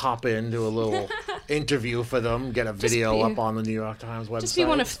gonna pop in, do a little interview for them, get a video be- up on the New York Times website. Just be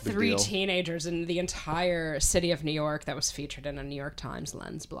one of It's a big 3 deal. teenagers in the entire city of New York that was featured in a New York Times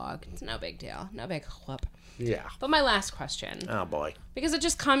Lens blog. It's no big deal. No big whoop. Yeah. But my last question, Oh boy. because it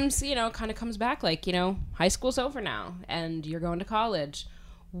just comes, kind of comes back like, high school's over now and you're going to college.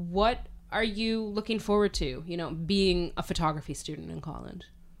 What are you looking forward to, being a photography student in college?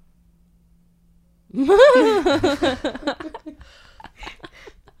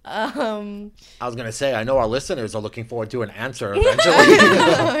 I was gonna say, I know our listeners are looking forward to an answer eventually.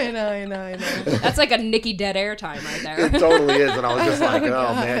 I know. That's like a Nikki dead air time right there. It totally is, and I was just like,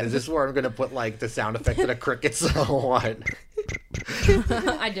 oh man, is this where I'm gonna put like the sound effect of the crickets or what?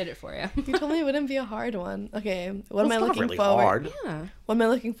 I did it for you. You told me it wouldn't be a hard one. Okay, what am I It's not looking really forward? hard. Yeah. What am I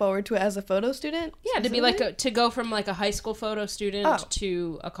looking forward to as a photo student? Yeah, to be like to go from like a high school photo student Oh.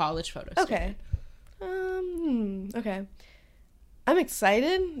 to a college photo student. Okay. Okay. I'm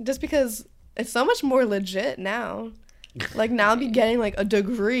excited just because it's so much more legit now. Like now I'll be getting like a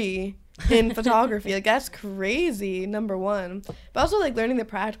degree in photography. Like that's crazy, number one. But also like learning the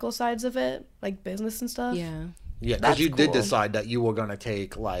practical sides of it, like business and stuff. Yeah. Yeah, because That's you did cool. decide that you were gonna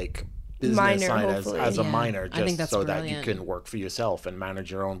take like business Minor, side hopefully. as a Yeah, minor, I think just that's so that brilliant. you can work for yourself and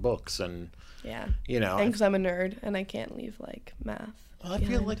manage your own books, and Yeah. and And because I'm a nerd and I can't leave like math. I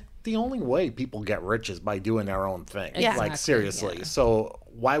feel like the only way people get rich is by doing their own thing. Yeah. Like Exactly, seriously. yeah. So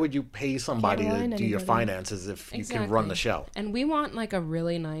why would you pay somebody rely to on do your anybody. finances if you can run the show? And we want like a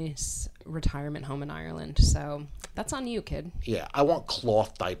really nice retirement home in Ireland. So that's on you, kid. Yeah, I want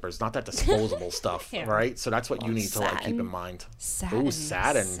cloth diapers, not that disposable stuff, Yeah. right? So that's what you need to like keep satin. in mind. Satin. Ooh,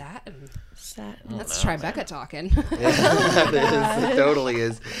 satin. Satin. Satin. That's Tribeca talking. It totally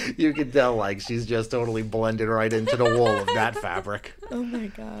is. You can tell like she's just totally blended right into the wool of that fabric. Oh my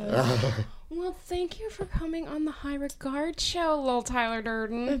god. Well, thank you for coming on the High Regard Show, little Tyler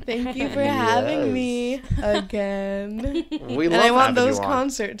Durden. Thank you for having me again. We And love I want having those you on.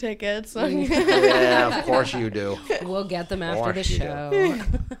 concert tickets. Yeah, of course you do. We'll get them after the course you do.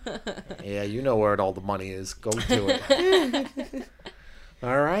 show. Yeah, you know where all the money is. Go to it.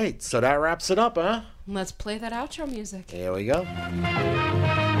 All right, so that wraps it up, huh? Let's play that outro music. Here we go.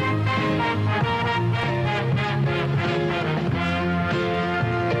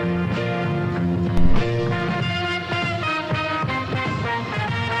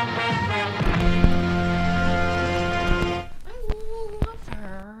 I love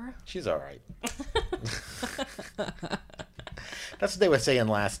her. She's all right. That's what they were saying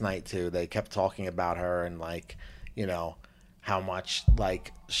last night too. They kept talking about her and like, you know, how much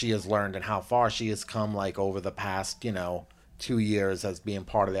like she has learned and how far she has come like over the past, 2 years as being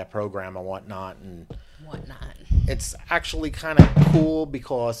part of that program and whatnot. And it's actually kind of cool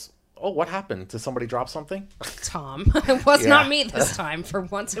because, oh, what happened? Did somebody drop something? Tom. It was not me this time. For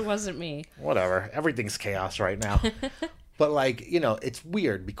once, it wasn't me. Whatever. Everything's chaos right now. But, like, it's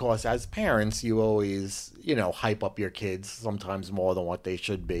weird because as parents, you always, hype up your kids sometimes more than what they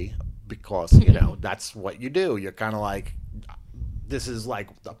should be because, that's what you do. You're kind of like, this is like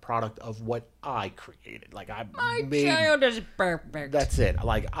a product of what I created. Like my child is perfect. That's it.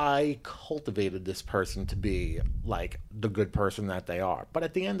 Like I cultivated this person to be like the good person that they are. But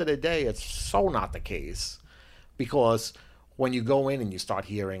at the end of the day, it's so not the case because when you go in and you start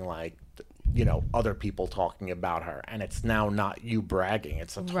hearing like, other people talking about her, and it's now not you bragging.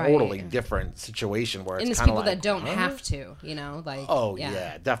 It's a totally different situation where it's kind of like, people that don't have to, like. Oh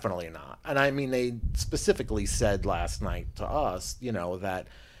yeah, definitely not. And I mean, they specifically said last night to us, that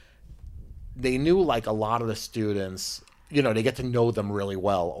they knew like a lot of the students, they get to know them really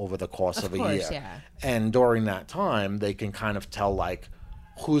well over the course of a year. Yeah. And during that time, they can kind of tell like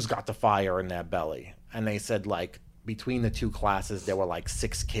who's got the fire in their belly. And they said like, between the two classes, there were like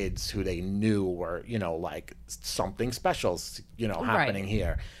 6 kids who they knew were, like something special, happening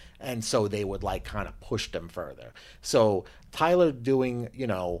here. And so they would like kind of push them further. So Tyler doing,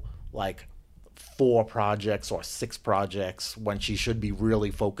 like 4 projects or 6 projects when she should be really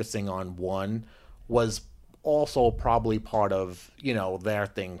focusing on one was also probably part of, their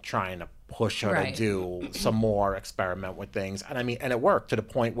thing trying to push her to do some more experiment with things. And I mean, and it worked to the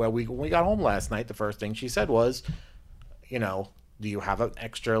point where when we got home last night, the first thing she said was, do you have an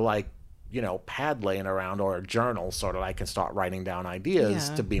extra like, pad laying around or a journal so that I can start writing down ideas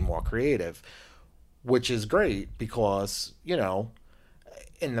to be more creative, which is great because,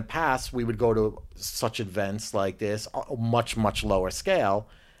 in the past we would go to such events like this, a much, much lower scale.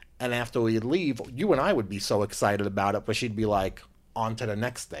 And after we'd leave, you and I would be so excited about it, but she'd be like, on to the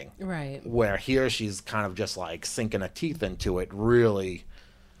next thing. Right. Where here she's kind of just like sinking her teeth into it, really.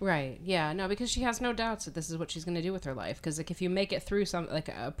 Right. Yeah. No, because she has no doubts that this is what she's going to do with her life. Because like if you make it through some like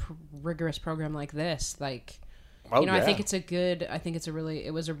a rigorous program like this, like I think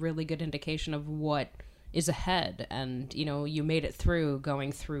it was a really good indication of what is ahead. And you made it through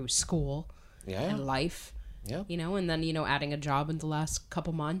going through school and life. Yeah. And then adding a job in the last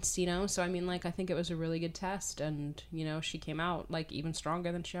couple months. So I mean, like I think it was a really good test, and she came out like even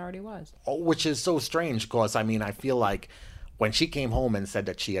stronger than she already was. Oh, which is so strange because I mean I feel like. When she came home and said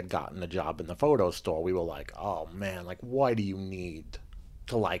that she had gotten a job in the photo store, we were like, "Oh man, like why do you need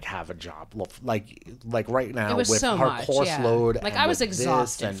to like have a job?" Like right now with so her much, course load, like and I was with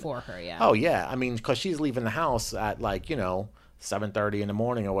exhausted for her. Yeah. Oh yeah, I mean, because she's leaving the house at like 7:30 in the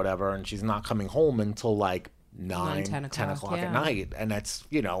morning or whatever, and she's not coming home until like 9, 10 o'clock at night, and that's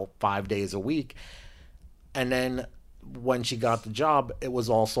 5 days a week, and then. When she got the job, it was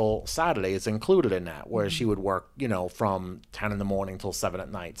also Saturdays included in that, where she would work, from 10 in the morning till 7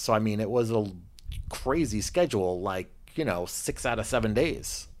 at night. So, I mean, it was a crazy schedule, like, 6 out of 7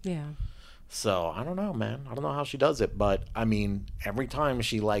 days. Yeah. So, I don't know, man. I don't know how she does it. But, I mean, every time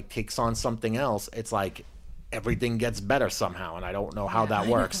she, like, takes on something else, it's like everything gets better somehow. And I don't know how that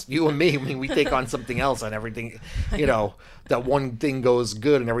works. You and me, I mean, we take on something else and everything, that one thing goes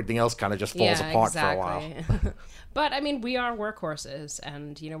good and everything else kind of just falls apart for a while. But, I mean, we are workhorses,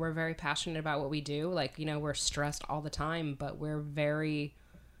 and, we're very passionate about what we do. Like, we're stressed all the time, but we're very,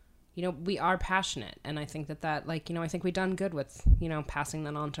 we are passionate. And I think that like, I think we've done good with, passing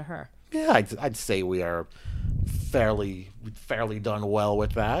that on to her. Yeah, I'd say we are fairly done well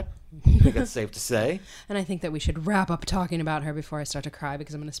with that. I think it's safe to say. And I think that we should wrap up talking about her before I start to cry,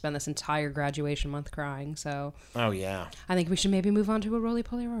 because I'm going to spend this entire graduation month crying. So. Oh, yeah. I think we should maybe move on to a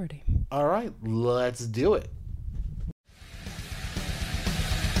roly-poly rorty. All right, let's do it.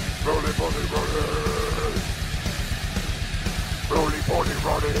 Roly poly rolly. Roly poly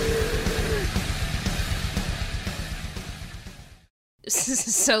rolly.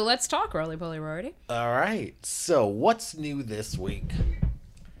 So let's talk roly-poly rorty. All right. So what's new this week?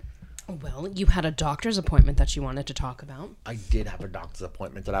 Well, you had a doctor's appointment that you wanted to talk about. I did have a doctor's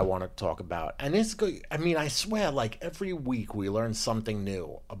appointment that I want to talk about. And it's good. I mean, I swear, like, every week we learn something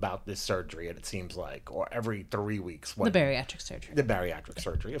new about this surgery, and it seems like, or every 3 weeks. The bariatric surgery. The bariatric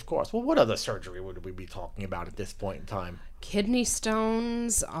surgery, of course. Well, what other surgery would we be talking about at this point in time? Kidney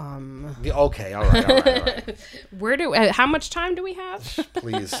stones. Okay, all right. How much time do we have?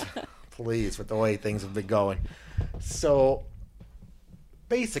 Please, with the way things have been going. So,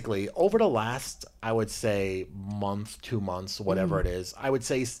 basically, over the last, I would say, month, 2 months, whatever it is, I would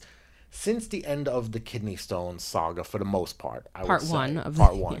say since the end of the kidney stone saga, for the most part, I Part would say. one of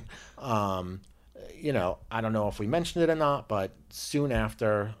Part the- one. You know, I don't know if we mentioned it or not, but soon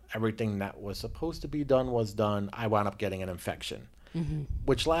after everything that was supposed to be done was done, I wound up getting an infection,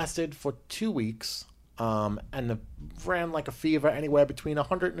 which lasted for 2 weeks, and ran like a fever anywhere between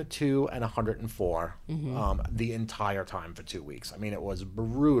 102 and 104 the entire time for 2 weeks. I mean, it was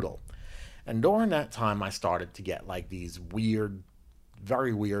brutal. And during that time, I started to get like these weird,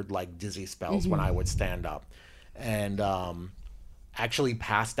 very weird, like dizzy spells when I would stand up, and actually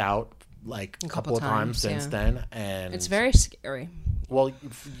passed out like a couple of times since then. And It's very scary. well,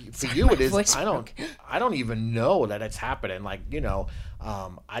 for you it is. voice I don't even know that it's happening. Like, you know,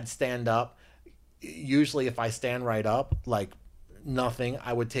 I'd stand up. Usually, if I stand right up, like nothing,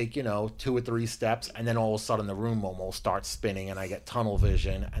 I would take, you know, 2 or 3 steps, and then all of a sudden the room almost starts spinning, and I get tunnel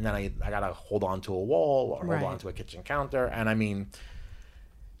vision, and then I gotta hold on to a wall or hold on to a kitchen counter, and I mean,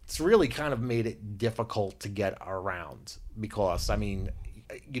 it's really kind of made it difficult to get around because, I mean,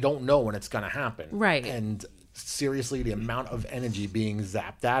 you don't know when it's gonna happen, Right. And seriously, the amount of energy being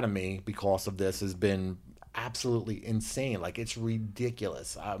zapped out of me because of this has been absolutely insane. Like, it's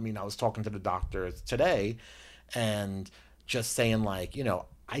ridiculous. I mean, I was talking to the doctor today and just saying, like, you know,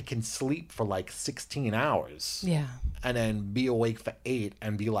 I can sleep for like 16 hours. Yeah. And then be awake for 8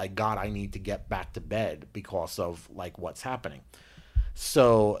 and be like, God, I need to get back to bed because of like what's happening.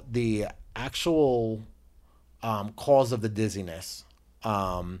 So the actual cause of the dizziness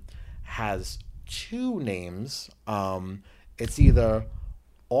has 2 names. It's either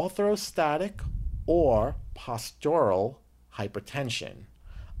orthostatic or postural hypertension.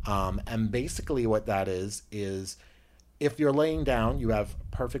 And basically what that is if you're laying down, you have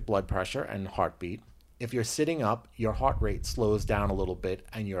perfect blood pressure and heartbeat. If you're sitting up, your heart rate slows down a little bit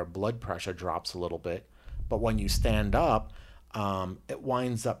and your blood pressure drops a little bit. But when you stand up, it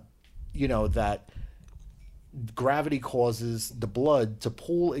winds up, you know, that gravity causes the blood to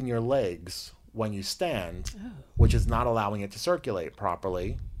pool in your legs when you stand, which is not allowing it to circulate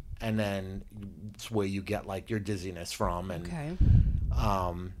properly. And then it's where you get like your dizziness from, and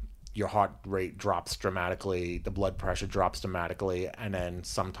your heart rate drops dramatically, the blood pressure drops dramatically, and then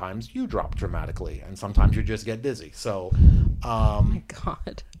sometimes you drop dramatically, and sometimes you just get dizzy. So, Oh my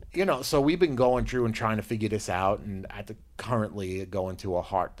God. you know, so we've been going through and trying to figure this out, and currently going to a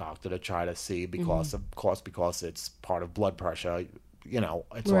heart doctor to try to see because of course, because it's part of blood pressure, you know,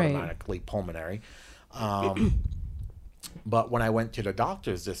 it's automatically pulmonary. But when I went to the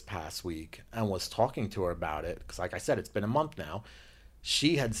doctors this past week and was talking to her about it, because like I said, it's been a month now,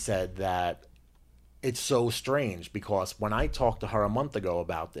 she had said that it's so strange because when I talked to her a month ago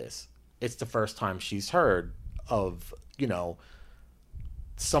about this, it's the first time she's heard of, you know,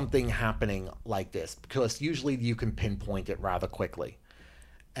 something happening like this, because usually you can pinpoint it rather quickly.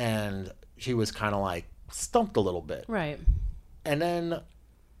 And she was kind of like stumped a little bit. Right. And then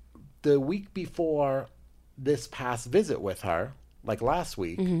the week before this past visit with her, like last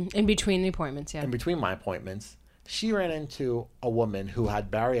week, In between the appointments, yeah. in between my appointments, she ran into a woman who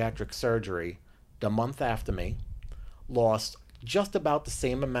had bariatric surgery the month after me, lost just about the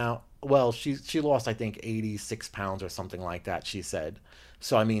same amount. Well, she lost, I think, 86 pounds or something like that, she said.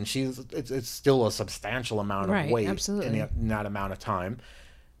 So, I mean, it's still a substantial amount of weight in that amount of time.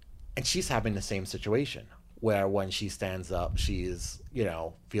 And she's having the same situation where when she stands up, she's, you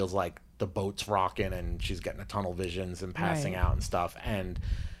know, feels like the boat's rocking and she's getting the tunnel visions and passing out and stuff. And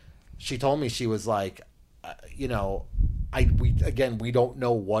she told me, she was like, you know, we don't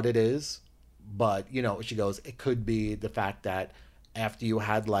know what it is, but, you know, she goes, it could be the fact that after you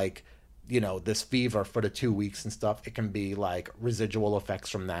had like, you know, this fever for the 2 weeks and stuff, it can be like residual effects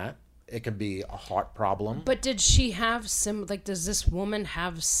from that. It could be a heart problem. But did she have does this woman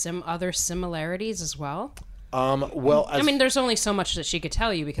have some other similarities as well? Well, I mean, there's only so much that she could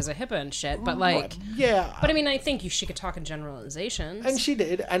tell you because of HIPAA and shit, but like, yeah. But I mean, I think she could talk in generalizations. And she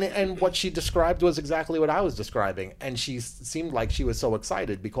did, and what she described was exactly what I was describing, and she seemed like she was so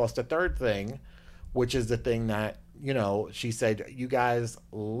excited because the third thing, which is the thing that, you know, she said, you guys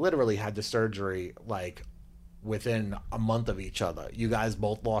literally had the surgery like within a month of each other. You guys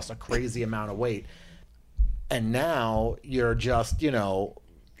both lost a crazy amount of weight, and now you're just, you know,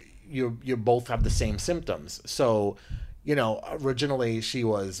 you both have the same symptoms. So, you know, originally she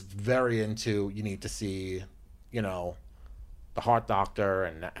was very into, you need to see, you know, the heart doctor,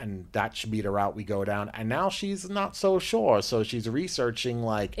 and that should be the route we go down. And now she's not so sure, so she's researching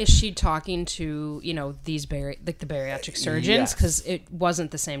like. Is she talking to these the bariatric surgeons? Yes. Because it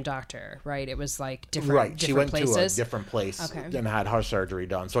wasn't the same doctor, right? It was like different. Right, she went places. to a different place Okay. and had her surgery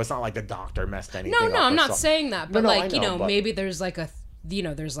done. So it's not like the doctor messed anything up. No, I'm not saying that, but I know, but- maybe there's like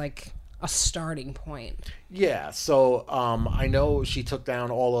there's like a starting point. Yeah, so I know she took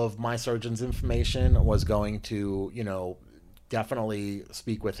down all of my surgeon's information, was going to, definitely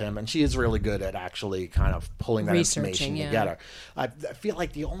speak with him, and she is really good at actually kind of pulling that information together. I feel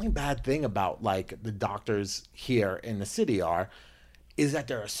like the only bad thing about like the doctors here in the city is that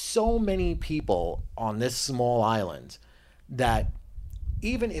there are so many people on this small island that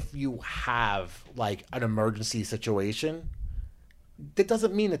even if you have like an emergency situation, that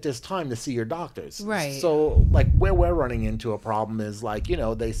doesn't mean that there's time to see your doctors. Right. So, like, where we're running into a problem is, like,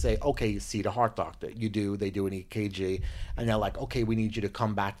 they say, okay, see the heart doctor. They do an EKG, and they're like, okay, we need you to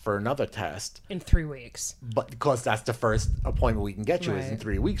come back for another test. In 3 weeks. But because that's the first appointment we can get you is in Right.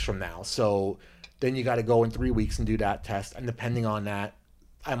 3 weeks from now. So then you got to go in 3 weeks and do that test. And depending on that,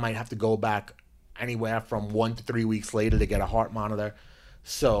 I might have to go back anywhere from 1 to 3 weeks later to get a heart monitor.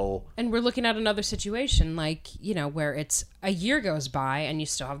 So, And we're looking at another situation, like, where it's a year goes by and you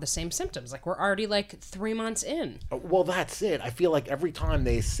still have the same symptoms. Like, we're already like 3 months in. well, that's it. I feel like every time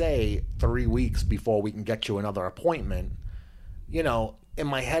they say 3 weeks before we can get you another appointment, in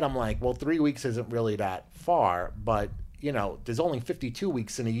my head, I'm like, well, 3 weeks isn't really that far, but, there's only 52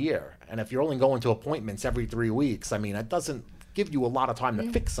 weeks in a year. And if you're only going to appointments every 3 weeks, I mean, it doesn't give you a lot of time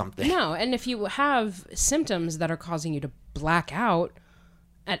to fix something. No, and if you have symptoms that are causing you to black out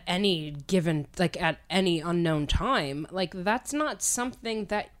at any given, like at any unknown time, like that's not something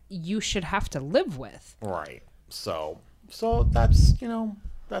that you should have to live with. Right. So that's,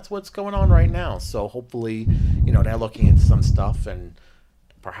 that's what's going on right now. So hopefully, they're looking into some stuff, and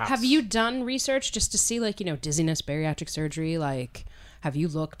perhaps. Have you done research just to see, like, dizziness, bariatric surgery? Like, have you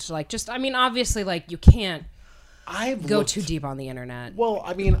looked, like, just, I mean, obviously, like, you can't go too deep on the internet. Well,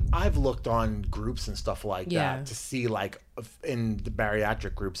 I mean, I've looked on groups and stuff like Yeah. that to see, like, in the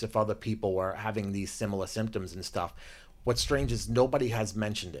bariatric groups, if other people were having these similar symptoms and stuff. What's strange is nobody has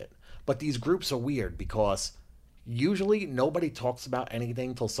mentioned it. But these groups are weird because usually nobody talks about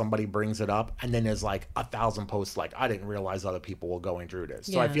anything till somebody brings it up, and then there's like 1,000 posts like, I didn't realize other people were going through this.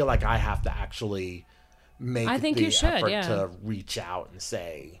 So I Yeah. feel like I have to actually make the you should, effort yeah. to reach out and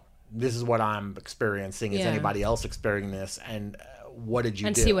say, this is what I'm experiencing. Is Yeah. anybody else experiencing this? And what did you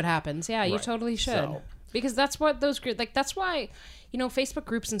And do? see what happens. Yeah, you Right. totally should. So- Because that's what those groups, like, that's why, Facebook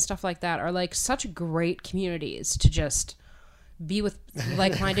groups and stuff like that are like such great communities to just be with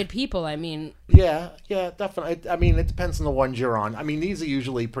like-minded people. I mean, Yeah, definitely. I mean, it depends on the ones you're on. I mean, these are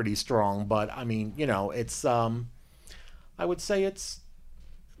usually pretty strong, but I mean, it's I would say it's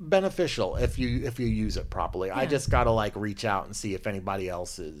beneficial if you use it properly. I just gotta like reach out and see if anybody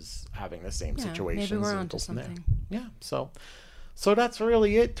else is having the same situations. maybe we're and onto go from there. something. Yeah, so that's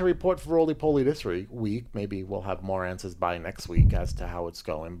really it to report for Roly Poly this week. Maybe we'll have more answers by next week as to how it's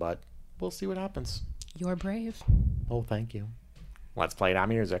going, but we'll see what happens. you're brave. Oh, thank you. Let's play that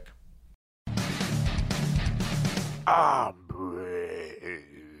music. I'm brave.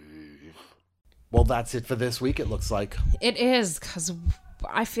 Well, that's it for this week, it looks like. It is, because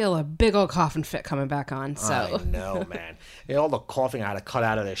I feel a big old coughing fit coming back on, so. I know, man. All the coughing I had to cut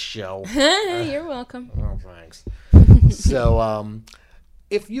out of this show. You're welcome. Oh, thanks. So,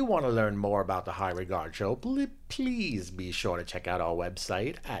 if you want to learn more about the High Regard Show, please be sure to check out our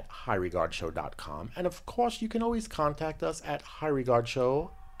website at highregardshow.com. And of course, you can always contact us at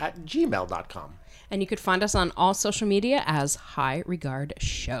highregardshow@gmail.com. And you could find us on all social media as High Regard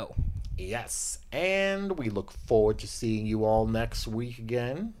Show. Yes, and we look forward to seeing you all next week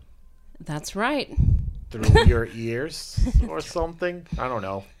again That's right. through your ears or something. I don't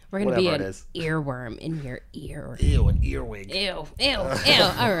know. We're going to be Whatever an it is. earworm in your ear. Ew, an earwig. Ew, ew, ew.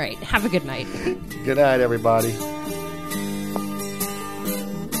 All right. Have a good night. Good night, everybody.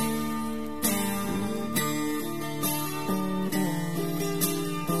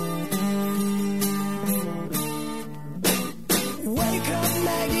 Wake up,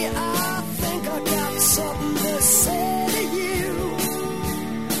 Maggie, I think I got something to say to you.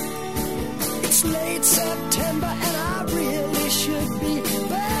 It's late September and I really should be